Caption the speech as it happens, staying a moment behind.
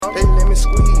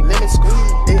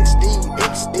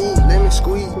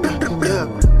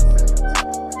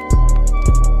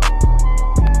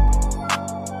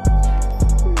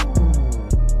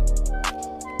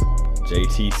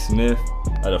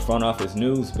Front Office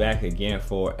News back again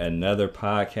for another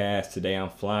podcast. Today I'm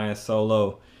flying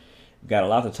solo. Got a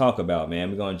lot to talk about, man.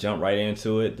 We're going to jump right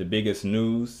into it. The biggest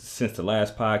news since the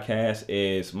last podcast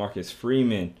is Marcus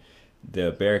Freeman,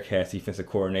 the Bearcats defensive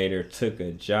coordinator, took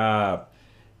a job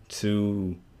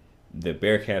to the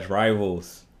Bearcats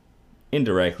rivals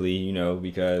indirectly,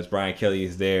 because Brian Kelly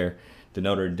is there, the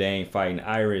Notre Dame Fighting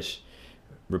Irish.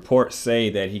 Reports say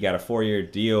that he got a 4-year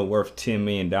deal worth $10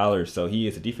 million. So he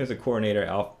is a defensive coordinator,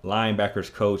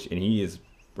 linebackers coach, and he is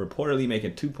reportedly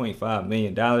making $2.5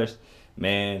 million.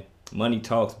 Man, money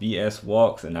talks, BS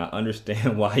walks, and I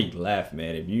understand why you laugh,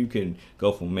 man. If you can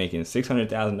go from making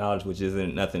 $600,000, which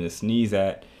isn't nothing to sneeze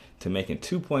at, to making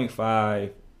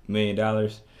 $2.5 million,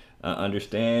 I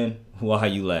understand why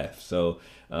you laugh. So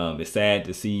it's sad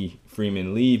to see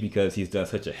Freeman leave because he's done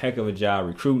such a heck of a job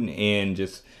recruiting and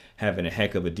just having a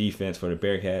heck of a defense for the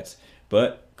Bearcats.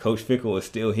 But Coach Fickell is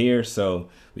still here, so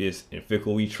in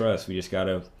Fickell we trust. We just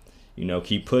gotta,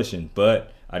 keep pushing.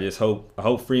 But I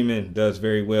hope Freeman does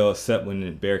very well, except when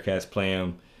the Bearcats play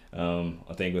him.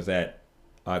 I think it was at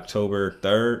October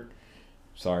 3rd.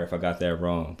 Sorry if I got that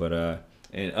wrong. But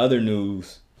in other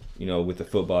news, with the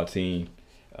football team,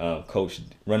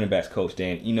 running backs coach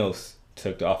Dan Enos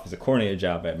took the offensive coordinator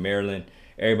job at Maryland.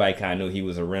 Everybody kind of knew he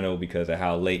was a rental because of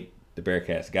how late the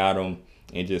Bearcats got him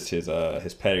and just his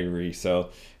pedigree. So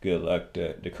good luck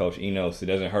to Coach Enos. It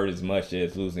doesn't hurt as much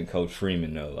as losing Coach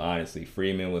Freeman, though. Honestly,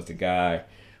 Freeman was the guy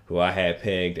who I had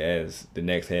pegged as the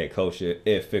next head coach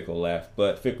if Fickell left.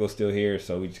 But Fickell's still here,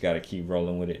 so we just got to keep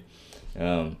rolling with it.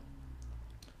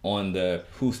 On the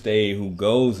who stayed, who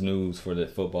goes news for the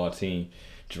football team,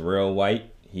 Jarrell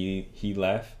White, he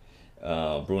left.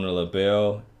 Bruno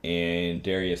LaBelle and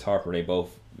Darius Harper, they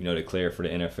both declared for the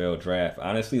NFL draft.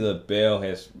 Honestly, LaBelle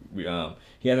has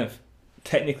he hasn't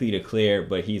technically declared,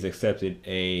 but he's accepted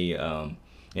an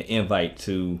invite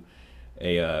to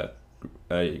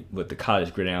with the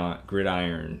college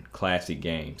gridiron classic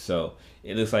game. So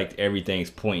it looks like everything's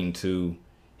pointing to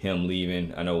him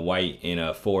leaving. I know White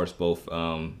and Forrest both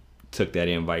took that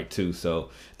invite too. So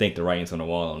I think the writing's on the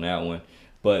wall on that one.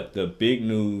 But the big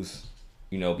news,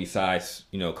 besides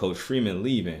Coach Freeman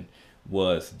leaving,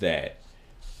 was that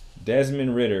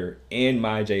Desmond Ridder and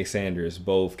Myjai Sanders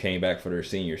both came back for their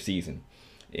senior season.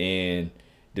 And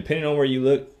depending on where you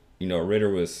look,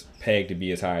 Ridder was pegged to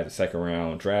be as high as a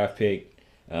second-round draft pick.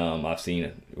 I've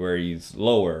seen where he's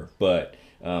lower, but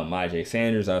Myjai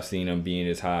Sanders, I've seen him being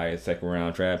as high as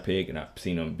second-round draft pick, and I've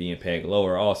seen him being pegged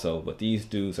lower also. But these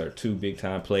dudes are two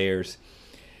big-time players.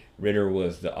 Ridder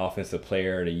was the offensive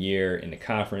player of the year in the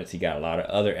conference. He got a lot of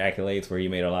other accolades where he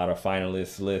made a lot of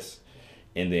finalist lists.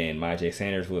 And then Myjai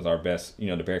Sanders was our best, the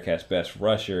Bearcats' best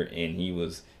rusher, and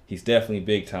he's definitely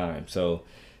big time. So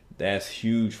that's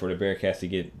huge for the Bearcats to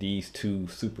get these two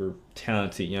super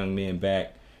talented young men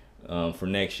back for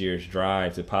next year's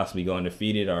drive to possibly go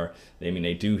undefeated.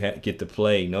 They do get to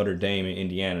play Notre Dame and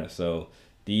Indiana. So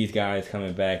these guys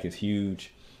coming back is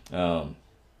huge.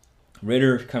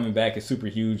 Ridder coming back is super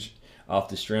huge off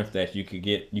the strength that you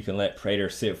can let Prater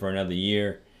sit for another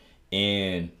year.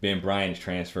 And Ben Bryant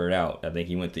transferred out. I think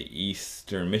he went to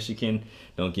Eastern Michigan.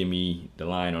 Don't give me the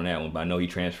line on that one, but I know he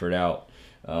transferred out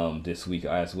this week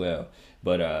as well.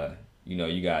 But,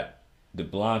 you got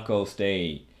DeBlanco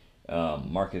stayed,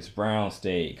 Marcus Brown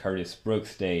stayed, Curtis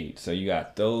Brooks stayed. So you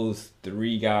got those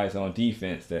three guys on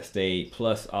defense that stayed,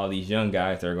 plus all these young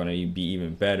guys that are going to be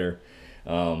even better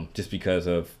just because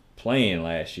of playing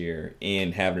last year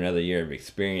and having another year of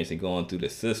experience and going through the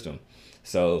system.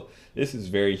 So this is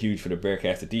very huge for the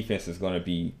Bearcats. The defense is going to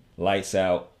be lights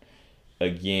out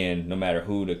again, no matter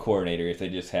who the coordinator is. They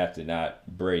just have to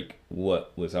not break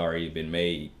what was already been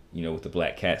made, with the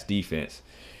Black Cats defense.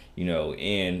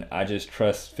 And I just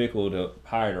trust Fickell to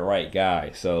hire the right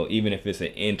guy. So even if it's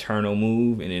an internal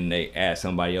move and then they add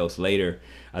somebody else later,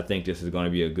 I think this is going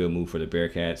to be a good move for the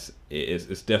Bearcats. It's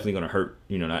definitely going to hurt,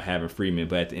 not having Freeman.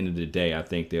 But at the end of the day, I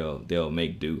think they'll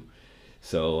make do.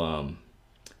 So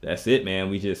that's it,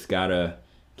 man. We just got to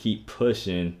keep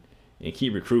pushing and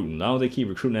keep recruiting. As long as they keep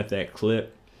recruiting at that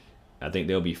clip, I think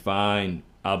they'll be fine.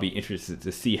 I'll be interested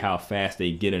to see how fast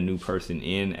they get a new person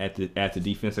in at the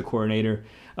defensive coordinator.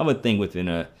 I would think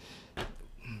within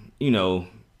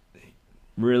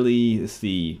really, let's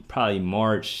see, probably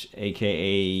March,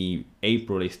 a.k.a.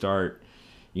 April, they start,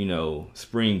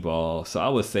 spring ball. So I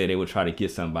would say they would try to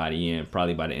get somebody in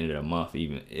probably by the end of the month,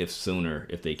 even if sooner,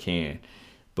 if they can.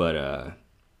 But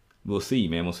we'll see,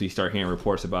 man. Once we start hearing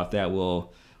reports about that,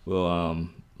 we'll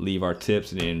leave our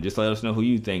tips, and then just let us know who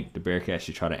you think the Bearcats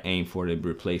should try to aim for to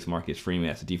replace Marcus Freeman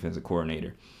as the defensive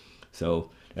coordinator.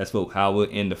 So that's how we'll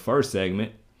end the first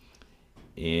segment.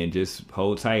 and just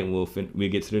hold tight. And we'll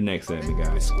get to the next segment,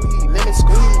 guys. Lemon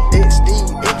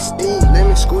squeeze, XD,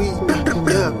 lemon squeeze,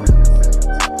 yeah.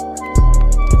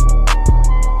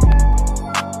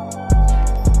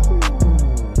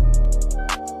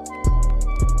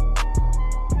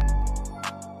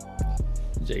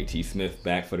 JT Smith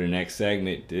back for the next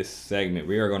segment. This segment,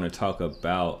 we are going to talk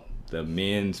about the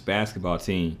men's basketball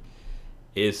team.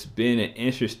 It's been an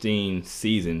interesting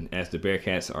season as the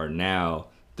Bearcats are now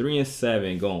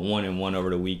 3-7, going 1-1 over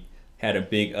the week. Had a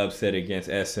big upset against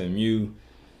SMU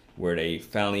where they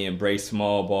finally embraced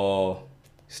small ball,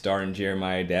 starting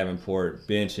Jeremiah Davenport,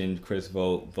 benching Chris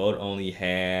Vogt. Vogt only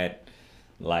had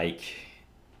like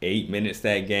 8 minutes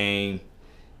that game.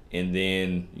 And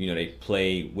then, they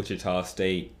played Wichita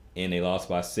State and they lost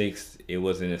by 6. It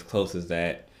wasn't as close as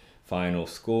that final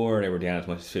score. They were down as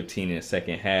much as 15 in the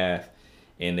second half.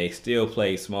 And they still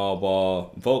played small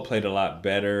ball. Vogt played a lot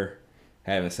better,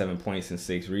 having 7 points and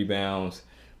 6 rebounds.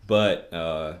 But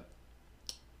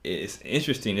it's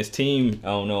interesting. This team, I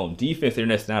don't know, defense, they're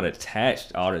just not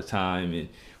attached all the time. And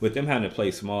with them having to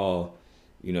play small,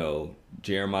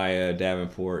 Jeremiah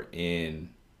Davenport and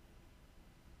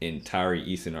Tyree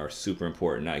Eason are super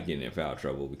important not getting in foul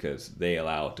trouble because they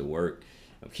allow it to work.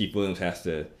 Keith Williams has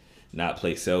to not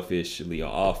play selfishly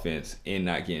on offense and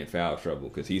not get in foul trouble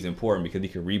because he's important because he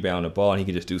can rebound the ball and he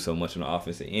can just do so much on the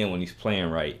offensive end when he's playing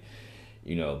right.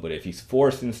 But if he's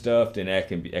forcing stuff, then that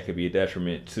could be a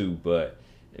detriment too. But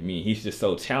I mean, he's just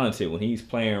so talented when he's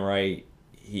playing right.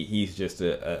 He's just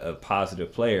a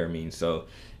positive player. I mean, so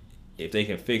if they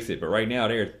can fix it, but right now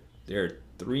they're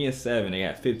 3-7. They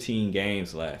got 15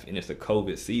 games left, and it's a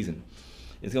COVID season.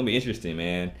 It's gonna be interesting,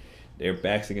 man. Their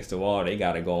backs against the wall. They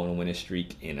gotta go on a winning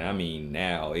streak, and I mean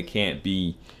now it can't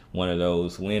be one of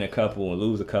those win a couple and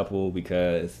lose a couple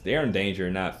because they're in danger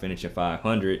of not finishing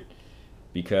 500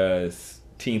 because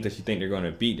teams that you think they're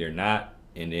gonna beat, they're not.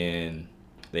 And then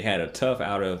they had a tough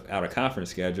out of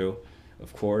conference schedule,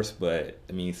 of course. But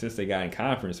I mean, since they got in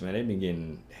conference, man, they've been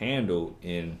getting handled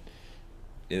and.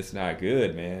 It's not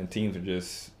good, man. Teams are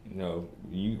just,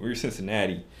 you're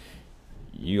Cincinnati.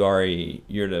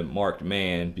 You're the marked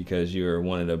man because you're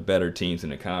one of the better teams in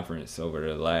the conference over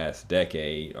the last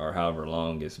decade or however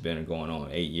long it's been going on,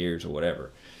 8 years or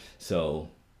whatever. So,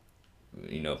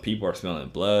 people are smelling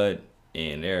blood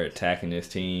and they're attacking this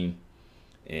team,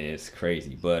 and it's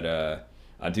crazy. But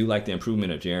I do like the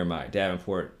improvement of Jeremiah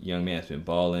Davenport. Young man's been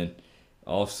balling.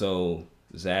 Also,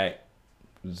 Zach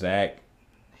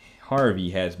Harvey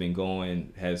has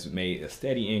made a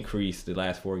steady increase the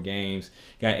last 4 games.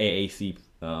 Got AAC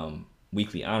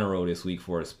weekly honor roll this week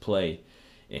for his play,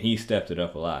 and he stepped it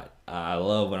up a lot. I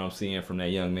love what I'm seeing from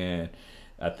that young man.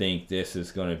 I think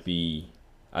he's going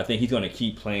to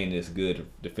keep playing this good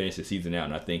to finish the season out,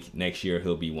 and I think next year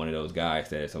he'll be one of those guys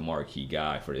that is a marquee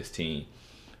guy for this team.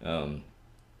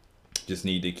 Just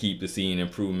need to keep seeing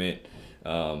improvement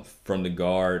from the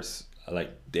guards.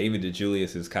 Like David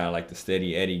DeJulius is kind of like the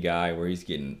steady Eddie guy where he's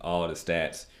getting all the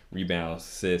stats, rebounds,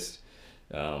 assists,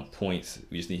 points.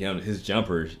 We just need him. His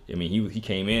jumpers, I mean, he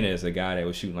came in as a guy that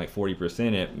was shooting like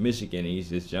 40% at Michigan, and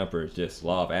his jumpers, just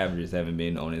law of averages haven't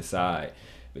been on his side.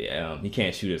 But, he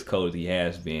can't shoot as cold as he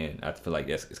has been. I feel like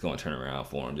it's going to turn around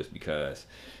for him just because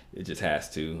it just has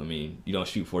to. I mean, you don't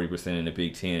shoot 40% in the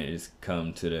Big Ten and just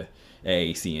come to the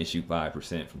AAC and shoot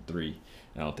 5% from 3.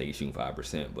 I don't think he's shooting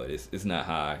 5%, but it's not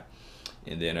high.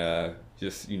 And then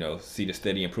just, see the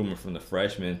steady improvement from the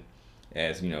freshmen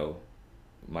as,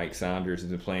 Mike Saunders has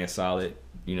been playing solid,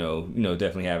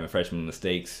 definitely having freshman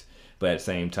mistakes. But at the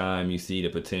same time, you see the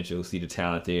potential, see the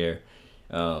talent there.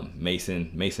 Mason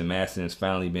Mastin's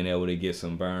finally been able to get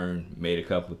some burn, made a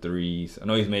couple threes. I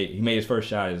know he made his first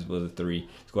shot was a 3,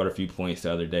 scored a few points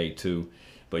the other day too.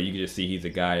 But you can just see he's a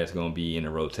guy that's going to be in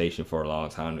a rotation for a long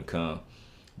time to come.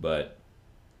 But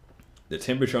the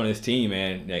temperature on this team,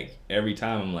 man, like every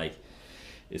time I'm like,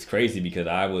 it's crazy because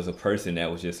I was a person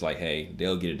that was just like, hey,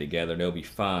 they'll get it together, they'll be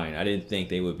fine. I didn't think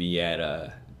they would be at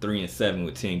 3-7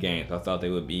 with 10 games. I thought they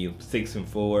would be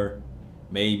 6-4,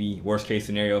 maybe worst case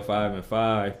scenario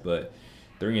 5-5, but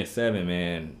 3-7,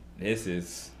 man, this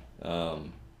is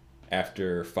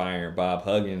after firing Bob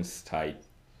Huggins type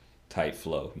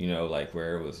flow, like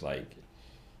where it was like,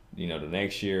 the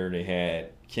next year they had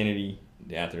Kennedy.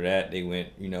 After that, they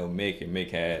went, Mick, and Mick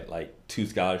had like 2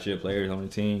 scholarship players on the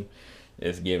team.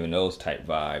 It's giving those type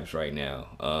vibes right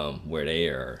now, where they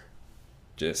are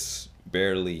just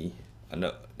barely. I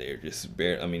know they're just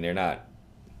barely. I mean, they're not.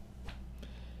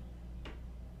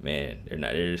 Man, they're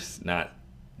not. They're just not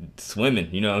swimming.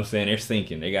 You know what I'm saying? They're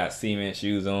sinking. They got cement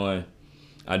shoes on.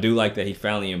 I do like that he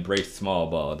finally embraced small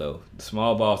ball, though.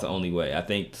 Small ball is the only way. I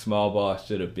think small ball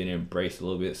should have been embraced a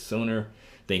little bit sooner.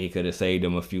 I think he could have saved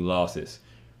them a few losses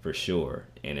for sure.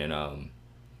 And then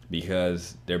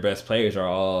because their best players are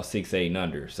all 6'8" and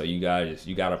under, so you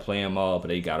gotta play them all, but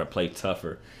they gotta play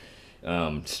tougher.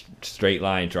 Straight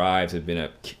line drives have been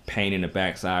a pain in the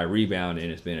backside.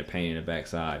 Rebounding has been a pain in the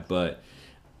backside, but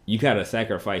you gotta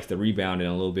sacrifice the rebounding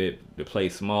a little bit to play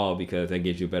small because that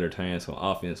gives you a better chance on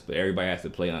offense. But everybody has to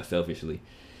play unselfishly.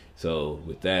 So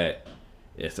with that,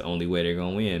 it's the only way they're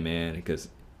gonna win, man. Because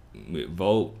with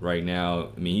Volt right now,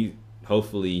 I mean,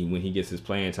 hopefully when he gets his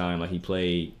playing time, like he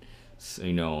played,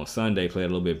 on Sunday, played a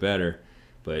little bit better.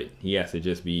 But he has to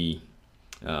just be.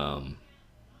 A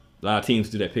lot of teams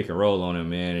do that pick and roll on him,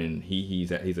 man, and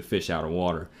he's a fish out of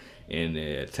water in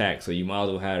the attack. So you might as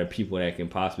well have the people that can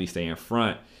possibly stay in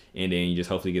front, and then you just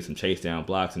hopefully get some chase down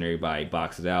blocks and everybody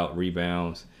boxes out,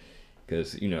 rebounds.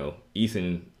 Because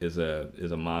Eason is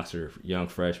a monster, young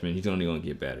freshman. He's only going to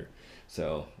get better.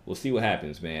 So we'll see what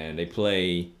happens, man. They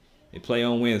play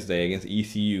on Wednesday against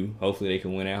ECU. Hopefully they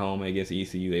can win at home against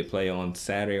ECU. They play on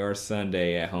Saturday or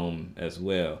Sunday at home as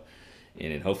well.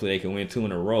 And then hopefully they can win 2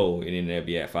 in a row, and then they'll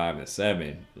be at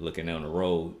 5-7, looking down the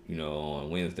road, on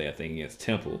Wednesday, I think, against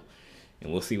Temple.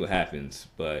 And we'll see what happens.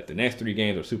 But the next 3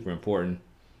 games are super important.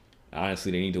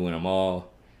 Honestly, they need to win them all.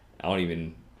 I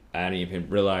didn't even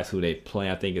realize who they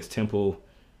play. I think it's Temple,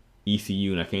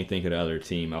 ECU, and I can't think of the other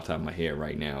team off the top of my head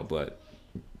right now. But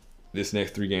this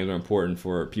next 3 games are important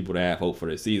for people to have hope for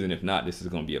the season. If not, this is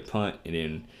going to be a punt. And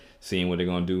then seeing what they're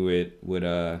going to do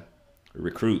with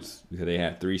recruits, because they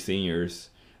have 3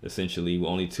 seniors, essentially,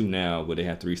 well, only 2 now, but they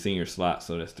have 3 senior slots,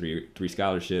 so that's three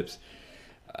scholarships.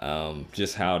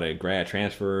 Just how the grad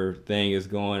transfer thing is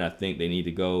going, I think they need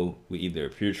to go with either a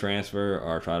pure transfer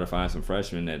or try to find some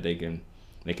freshmen that they can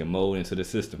mold into the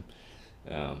system.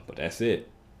 But that's it.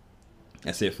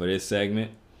 That's it for this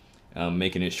segment.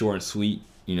 Making it short and sweet,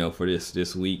 for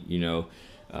this week.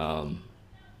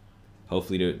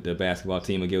 Hopefully the basketball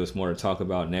team will give us more to talk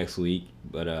about next week.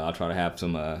 But I'll try to have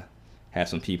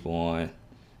some people on,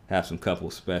 have some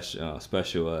couple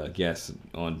special guests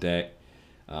on deck.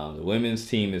 The women's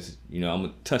team is, I'm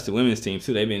gonna touch the women's team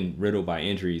too. They've been riddled by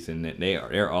injuries, and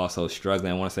they're also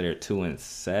struggling. I want to say they're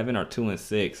 2-7 or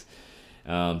 2-6.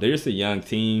 They're just a young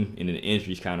team, and then the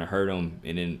injuries kind of hurt them.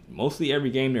 And then mostly every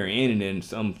game they're in, and then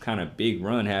some kind of big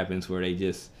run happens where they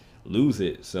just lose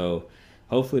it. So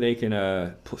hopefully they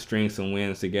can string some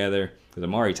wins together, because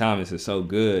Amari Thomas is so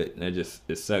good. And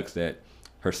it sucks that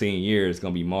her senior year is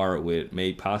going to be marred with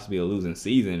possibly a losing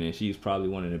season, and she's probably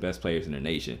one of the best players in the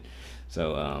nation.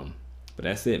 So, but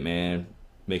that's it, man.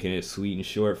 Making it sweet and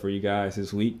short for you guys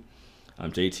this week.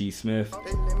 I'm JT Smith.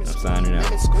 I'm signing out.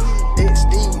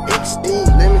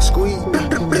 XD, lemon squeeze.